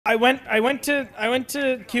I went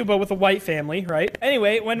to Cuba with a white family, right?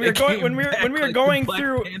 Anyway, when we were going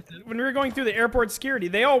through the airport security,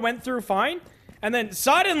 they all went through fine, and then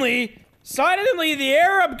suddenly the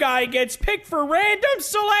Arab guy gets picked for random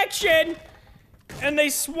selection, and they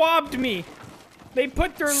swabbed me. They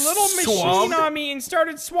put their little machine on me and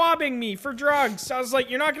started swabbing me for drugs. I was like,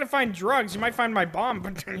 you're not gonna find drugs. You might find my bomb,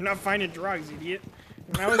 but you're not finding drugs, idiot.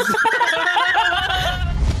 And I was.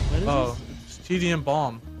 Oh, it's TDM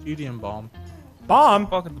bomb. TDM bomb. Bomb?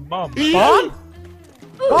 Fucking the bomb. Bomb?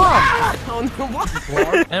 Bomb!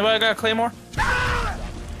 Anybody got a claymore?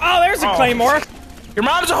 Oh, there's a claymore! Your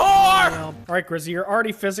mom's a whore! Alright, Grizzy, you're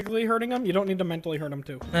already physically hurting him. You don't need to mentally hurt him,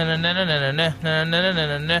 too.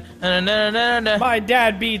 My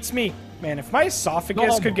dad beats me. Man, if my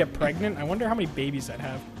esophagus could get pregnant, I wonder how many babies I'd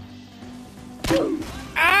have.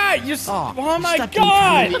 Ah! Oh my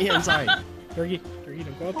god! I'm sorry. Turkey,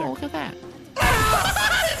 don't go out there. Oh, look at that.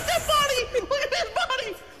 His body! Look at his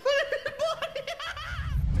body! Look at his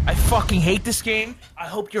body! I fucking hate this game. I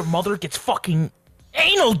hope your mother gets fucking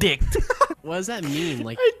anal dicked. What does that mean?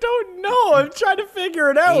 Like, I don't know. I'm trying to figure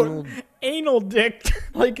it out. Anal dicked.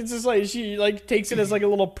 Like, it's just like she like takes it as like a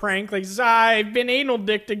little prank. Like, I've been anal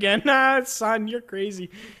dicked again. Ah, son, you're crazy.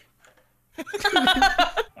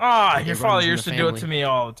 Your father used to do it to me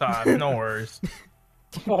all the time. No worries.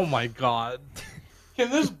 Oh my god. Can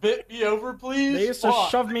this bit be over, please? They used to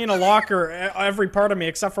shove me in a locker, every part of me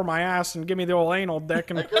except for my ass, and give me the old anal dick.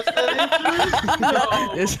 And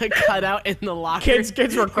there's a cutout in the locker.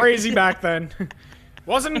 Kids were crazy back then.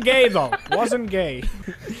 Wasn't gay though. Wasn't gay.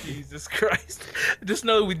 Jesus Christ. Just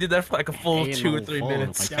know we did that for like a full 2 or 3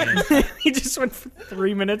 minutes. He just went for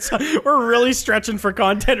 3 minutes. We're really stretching for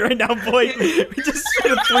content right now, boy. We just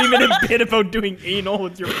did a 3-minute bit about doing anal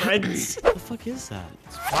with your friends. What the fuck is that?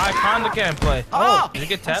 Why Conda can't play? Oh! Did it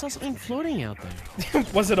get I tapped? saw something floating out there.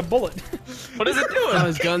 Was it a bullet? What is it doing? Oh,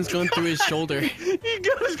 his gun's going through his shoulder. He's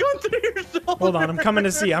going through your soul. Hold on, I'm coming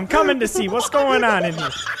to see. What's going on in here.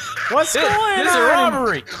 What's going on? This is a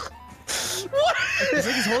robbery. What? It's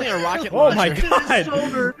like he's holding a rocket Oh launcher. my god!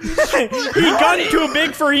 He gun too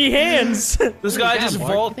big for he hands. This guy just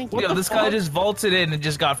vaulted in and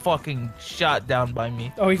just got fucking shot down by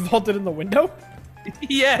me. Oh, he vaulted in the window?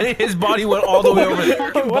 Yeah, his body went all the way over there.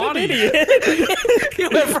 What an idiot! He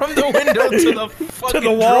went from the window to the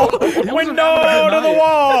fucking wall. drone. Window to the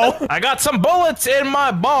wall. I got some bullets in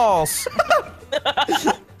my balls.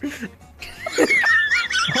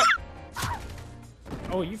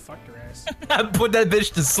 Oh, you fucked her ass. I put that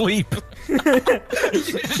bitch to sleep. She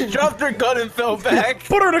just dropped her gun and fell back.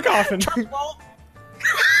 Put her in a coffin.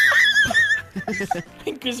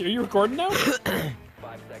 Are you recording now?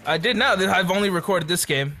 I did not. I've only recorded this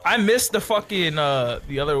game. I missed the fucking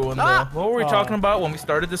the other one though. What were we talking about when we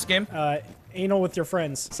started this game? Anal with your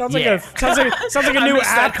friends. Sounds like a new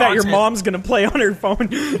app that your mom's gonna play on her phone.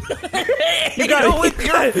 You got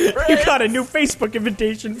a new Facebook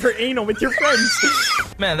invitation for anal with your friends.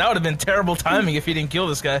 Man, that would have been terrible timing if you didn't kill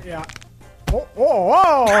this guy. Yeah.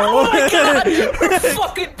 Oh my god! We're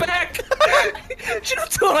fucking back! She was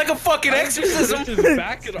doing like a fucking exorcism. His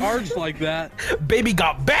back and arch like that. Baby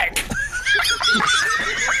got back!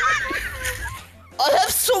 I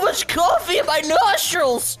have so much coffee in my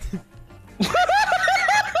nostrils! I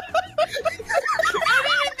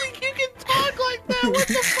didn't even think you could talk like that. What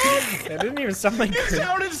the fuck? That didn't even sound like It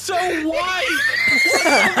sounded so white.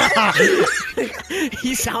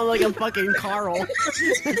 He sounded like a fucking Carl.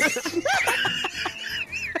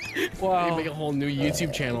 Wow. You make a whole new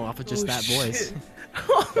YouTube channel off of just that voice.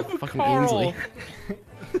 Fucking Ainsley.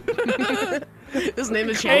 Just name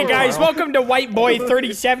the channel. Hey guys, Carl. welcome to White Boy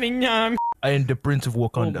 37. I am the Prince of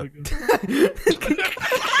Wakanda.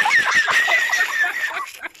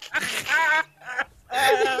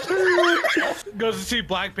 Goes to see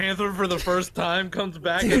Black Panther for the first time, comes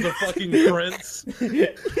back as a fucking prince.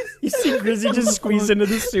 You see Grizzy just squeeze into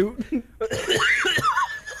the suit.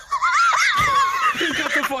 He's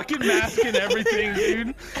got the fucking mask and everything,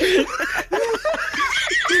 dude.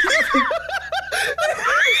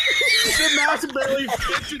 The mask barely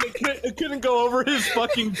fits and it couldn't go over his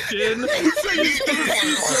fucking chin. So he's gonna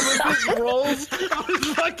see some of his rolls on his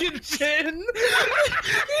fucking chin.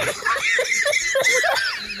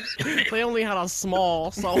 They only had a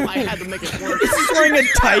small, so I had to make it work. He's wearing a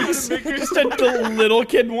tights. Just a little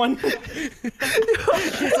kid one.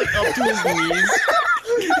 It's like up to his knees.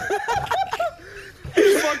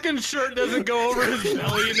 His fucking shirt doesn't go over his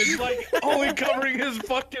belly and it's like only covering his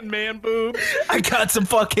fucking man boob. I got some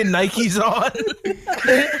fucking Nikes on.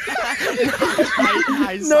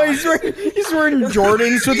 No, he's wearing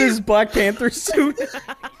Jordans with his Black Panther suit.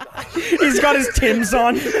 He's got his Timbs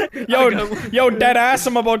on. Yo, dead ass,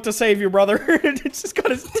 I'm about to save you, brother. It's just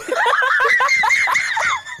got his.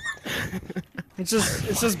 It's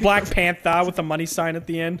just Black Panther with a money sign at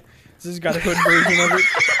the end. It's just got a hood version of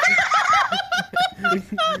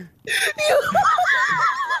it.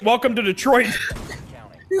 Welcome to Detroit.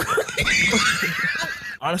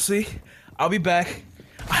 Honestly, I'll be back.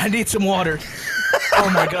 I need some water. Oh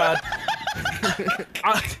my god.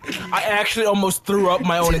 I actually almost threw up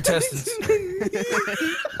my own intestines.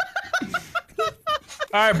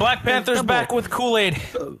 Alright, Black Panther's back with Kool-Aid.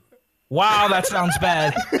 Wow, that sounds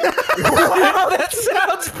bad. Wow, that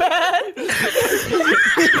sounds bad.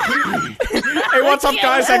 Hey, what's up,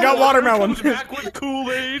 guys? I got watermelon. Back with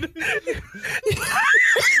Kool-Aid.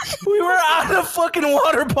 We were out of fucking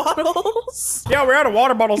water bottles. Yeah, we're out of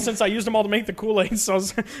water bottles since I used them all to make the Kool-Aid, so,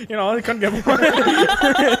 you know, I couldn't get one.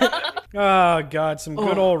 Oh, God, some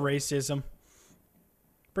good old racism.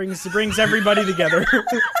 Brings everybody together.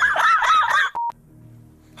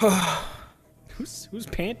 Who's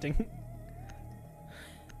panting?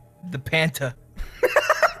 The Panta.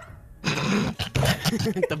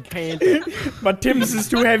 The Panta. But Tim's is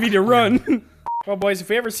too heavy to run. Well, boys, if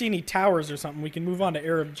we ever see any towers or something, we can move on to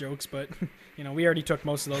Arab jokes, but, you know, we already took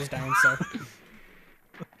most of those down, so.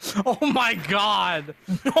 Oh my god.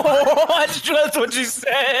 Oh, that's what you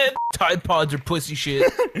said. Tide Pods are pussy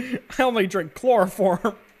shit. I only drink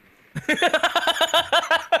chloroform.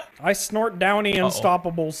 I snort Downy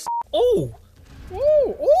Unstoppables. Oh!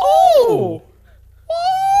 Ooh! Ooh!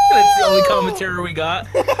 That's the only commentary we got.